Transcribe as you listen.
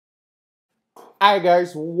Hi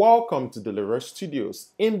guys, welcome to the Leroy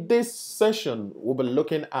Studios. In this session, we'll be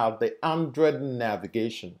looking at the Android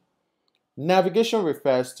navigation. Navigation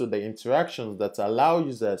refers to the interactions that allow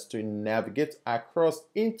users to navigate across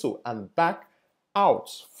into and back out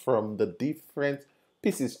from the different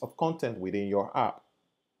pieces of content within your app.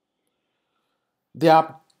 There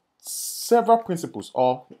are several principles,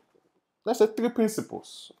 or let's say three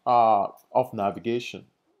principles of navigation.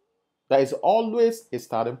 There is always a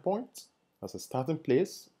starting point, as a starting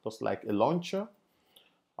place, just like a launcher.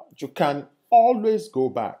 You can always go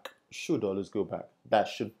back, should always go back. That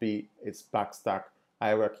should be its backstack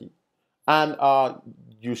hierarchy. And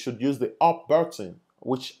you should use the up button,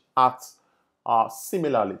 which acts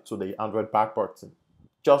similarly to the Android back button.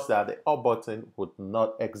 Just that the up button would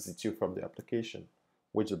not exit you from the application,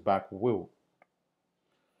 which the back will.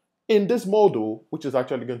 In this module, which is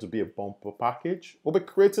actually going to be a bumper package, we'll be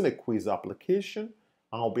creating a quiz application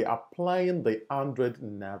and I'll be applying the Android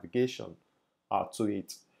navigation to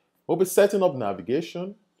it. We'll be setting up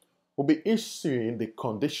navigation. We'll be issuing the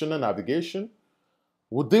conditional navigation.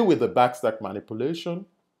 We'll deal with the backstack manipulation.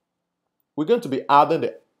 We're going to be adding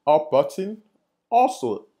the up button,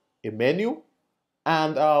 also a menu,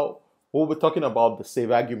 and we'll be talking about the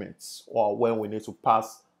save arguments or when we need to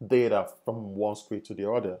pass data from one screen to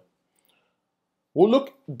the other. We'll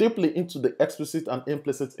look deeply into the explicit and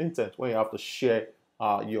implicit intent when you have to share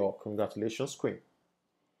your congratulations screen.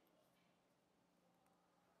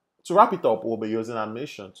 To wrap it up, we'll be using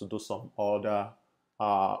animation to do some other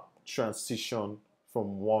transition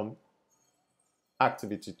from one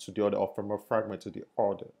activity to the other or from a fragment to the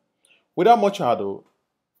other. Without much ado,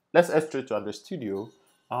 let's head straight to Android Studio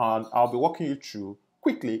and I'll be walking you through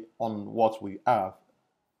quickly on what we have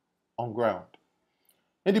on ground.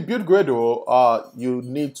 In the build Gradle, you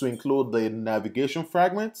need to include the navigation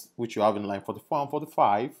fragment, which you have in line 44 and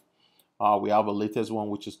 45. We have a latest one,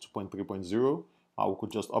 which is 2.3.0. We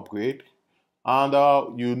could just upgrade.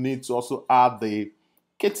 And you need to also add the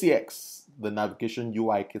KTX, the navigation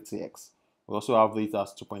UI KTX. We also have it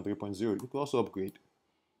as 2.3.0. You could also upgrade.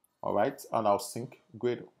 All right, and I'll sync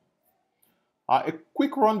Gradle. A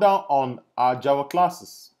quick rundown on our Java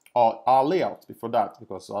classes, or our layout before that,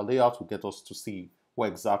 because our layout will get us to see what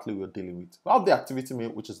exactly we're dealing with. We have the activity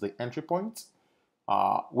main, which is the entry point,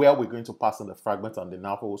 where we're going to pass in the fragment and the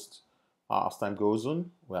nav host. As time goes on,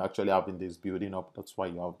 we're actually having this building up. That's why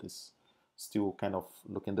you have this still kind of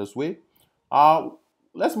looking this way.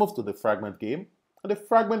 Let's move to the fragment game. The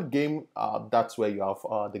fragment game, that's where you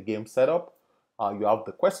have the game setup. You have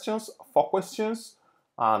the questions, 4 questions,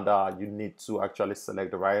 and you need to actually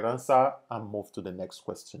select the right answer and move to the next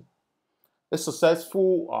question. A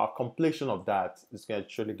successful completion of that is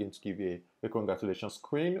actually going to give you a congratulations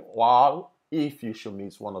screen, while if you should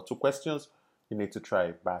miss 1 or 2 questions, you need to try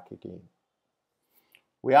it back again.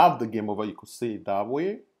 We have the game over, you could see it that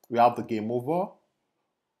way. We have the game over.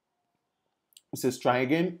 It says try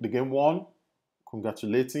again, the game won,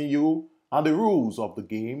 congratulating you, and the rules of the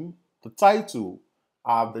game. The title,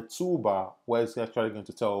 the toolbar, where it's actually going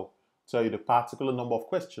to tell you the particular number of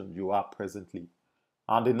questions you are presently.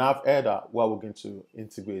 And the nav header, where we're going to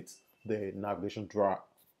integrate the navigation drawer.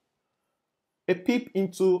 A peep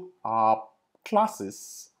into our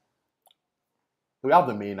classes. We have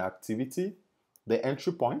the main activity, the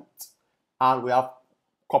entry point, and we have a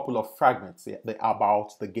couple of fragments here, the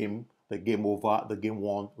about, the game over, the game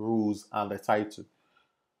won, rules, and the title.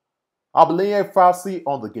 I'll be laying emphasis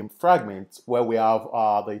on the game fragment, where we have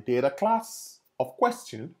the data class of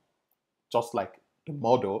question, just like the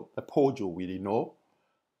model, the POJO we know.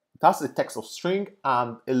 That's a text of string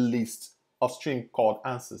and a list of string called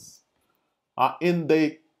answers. In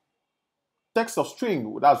the text of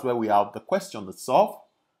string, that's where we have the question itself,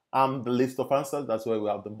 and the list of answers, that's where we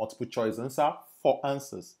have the multiple choice answer for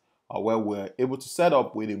answers, where we're able to set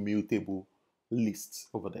up with a mutable list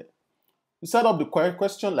over there. You set up the query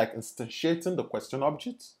question, like instantiating the question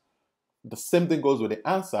object. The same thing goes with the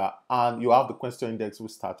answer, and you have the question index will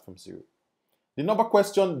start from 0. The number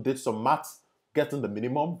question did some math, getting the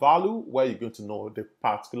minimum value, where you're going to know the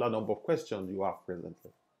particular number of questions you have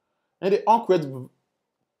presently. In the uncreated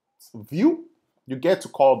view, you get to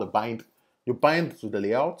call the bind. You bind to the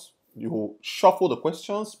layout. You shuffle the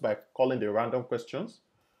questions by calling the random questions,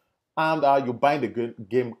 and you bind the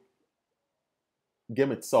game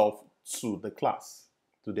itself to the class,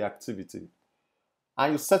 to the activity.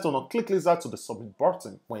 And you set on a click lizard to the submit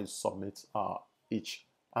button when you submit each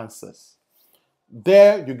answers.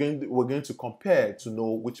 There, we're going to compare to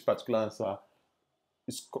know which particular answer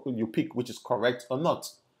you pick, which is correct or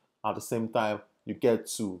not. At the same time, you get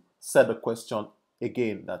to set the question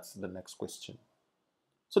again. That's the next question.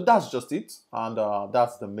 So that's just it, and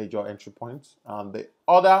that's the major entry point. And the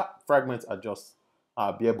other fragments are just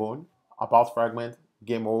bare bone, about fragment,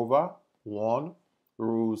 game over, one,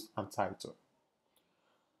 rules, and title.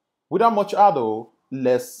 Without much ado,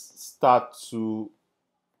 let's start to.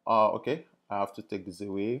 Okay, I have to take this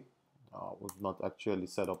away. We've not actually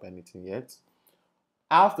set up anything yet.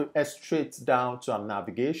 I have to head straight down to our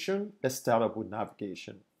navigation. Let's start up with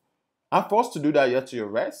navigation. And for us to do that, you have to your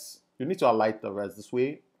res. You need to highlight the res this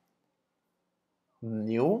way.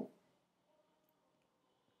 New.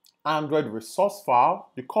 Android resource file.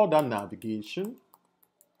 You call that navigation.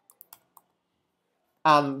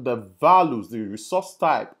 And the values, the resource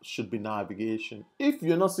type should be navigation. If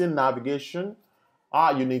you're not seeing navigation,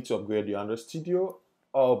 you need to upgrade your Android Studio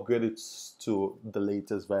or upgrade it to the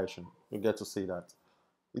latest version. You get to see that.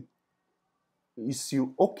 Is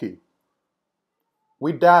you okay?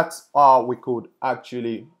 With that, we could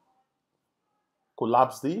actually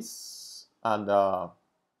collapse this and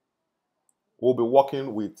we'll be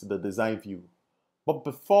working with the design view. But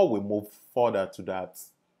before we move further to that,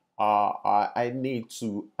 I need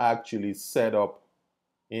to actually set up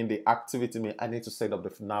in the activity, I need to set up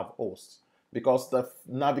the nav host because the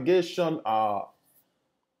navigation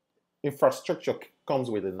infrastructure comes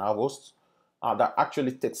with a nav host that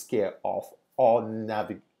actually takes care of all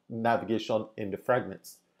navigation in the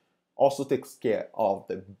fragments. Also takes care of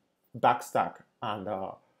the backstack and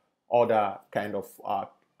other kind of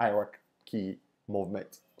hierarchy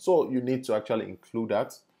movement. So you need to actually include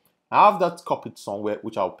that. I have that copied somewhere,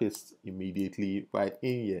 which I'll paste immediately right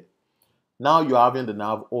in here. Now you're having the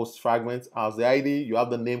nav host fragment as the ID. You have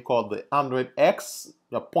the name called the Android X.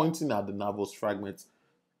 You're pointing at the nav host fragment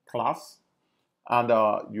class. And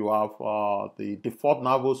you have the default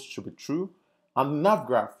nav host should be true. And the nav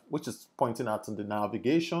graph, which is pointing at the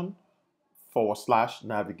navigation /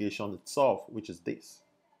 navigation itself, which is this.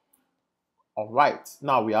 All right,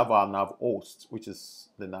 now we have our nav host, which is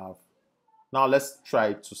the nav. Now let's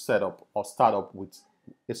try to set up or start up with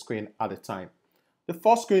a screen at a time. The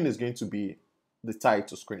first screen is going to be the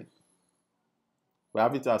title screen. We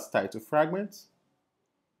have it as title fragment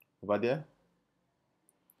over there.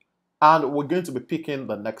 And we're going to be picking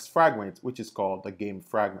the next fragment, which is called the game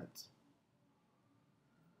fragment.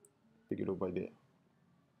 Pick it over there.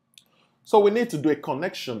 So we need to do a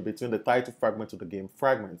connection between the title fragment to the game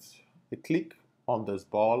fragment. You click on this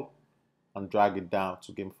ball and drag it down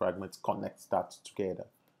to game fragment, connect that together.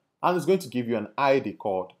 And it's going to give you an ID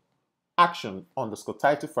called action _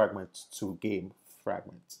 title fragment to game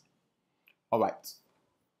fragment. All right.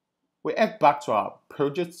 We head back to our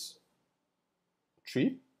project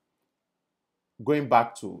tree, going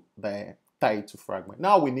back to the title fragment.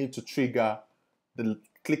 Now we need to trigger the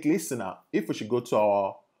click listener. If we should go to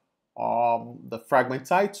our the fragment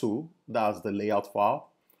title, that's the layout file,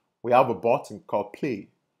 we have a button called play,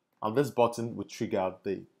 and this button will trigger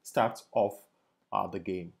the start of the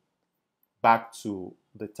game back to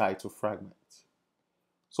the title fragment.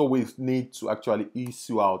 So we need to actually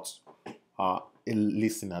issue out a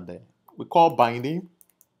listener there. We call binding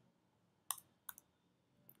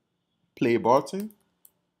play button,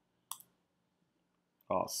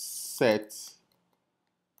 set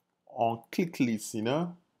on click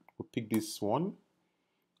listener. We pick this one,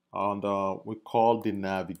 and we call the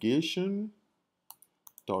navigation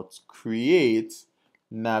dot create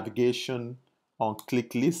navigation on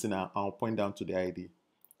click listener. I'll point down to the ID.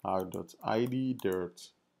 R.id dot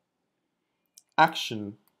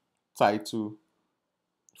action title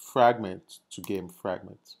fragment to game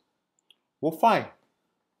fragment. Well, fine.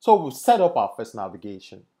 So we've set up our first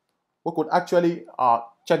navigation. We could actually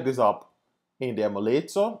check this up in the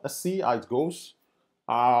emulator. Let's see how it goes.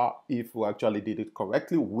 If we actually did it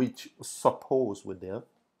correctly, which suppose we did.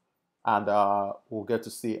 And we'll get to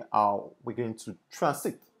see how we're going to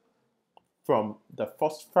transit from the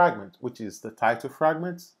first fragment, which is the title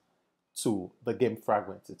fragment, to the game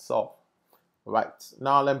fragment itself. Right,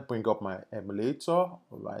 now let me bring up my emulator. All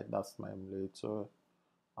right, that's my emulator.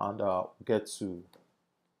 And get to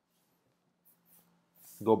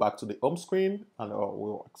go back to the home screen, and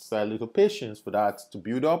we'll exercise a little patience for that to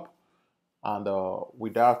build up. And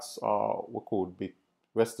with that, we could be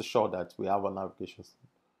rest assured that we have our navigation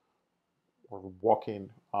working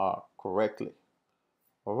correctly.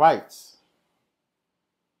 All right.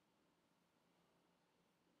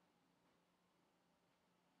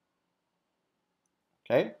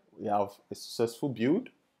 Okay, we have a successful build.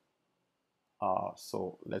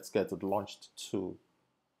 So let's get it launched to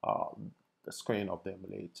the screen of the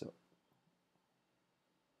emulator.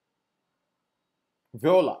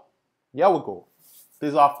 Voila, here we go. This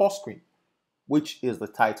is our first screen, which is the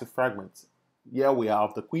title fragment. here we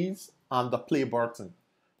have the quiz and the play button.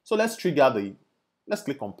 So let's let's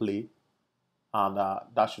click on play, and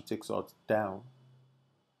that should take us down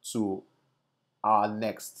to our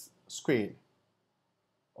next screen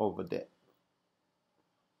over there.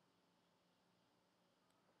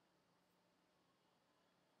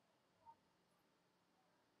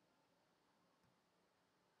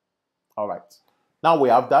 All right. Now we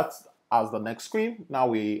have that as the next screen. Now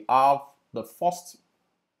we have the first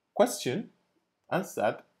question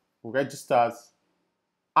answered. Registers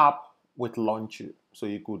app with launcher. So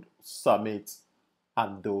you could submit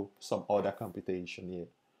and do some other computation here.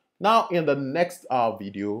 Now in the next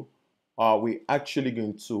video, we're actually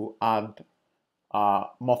going to add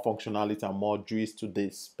more functionality and modules to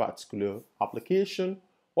this particular application.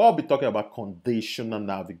 Well, I'll be talking about conditional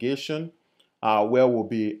navigation, where we'll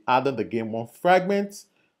be adding the game one fragment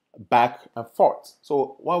back and forth.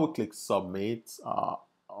 So when we click submit,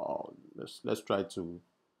 let's try to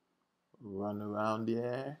run around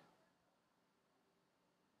here.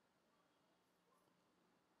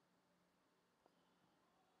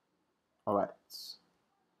 All right.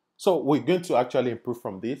 So we're going to actually improve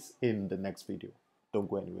from this in the next video. Don't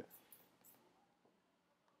go anywhere.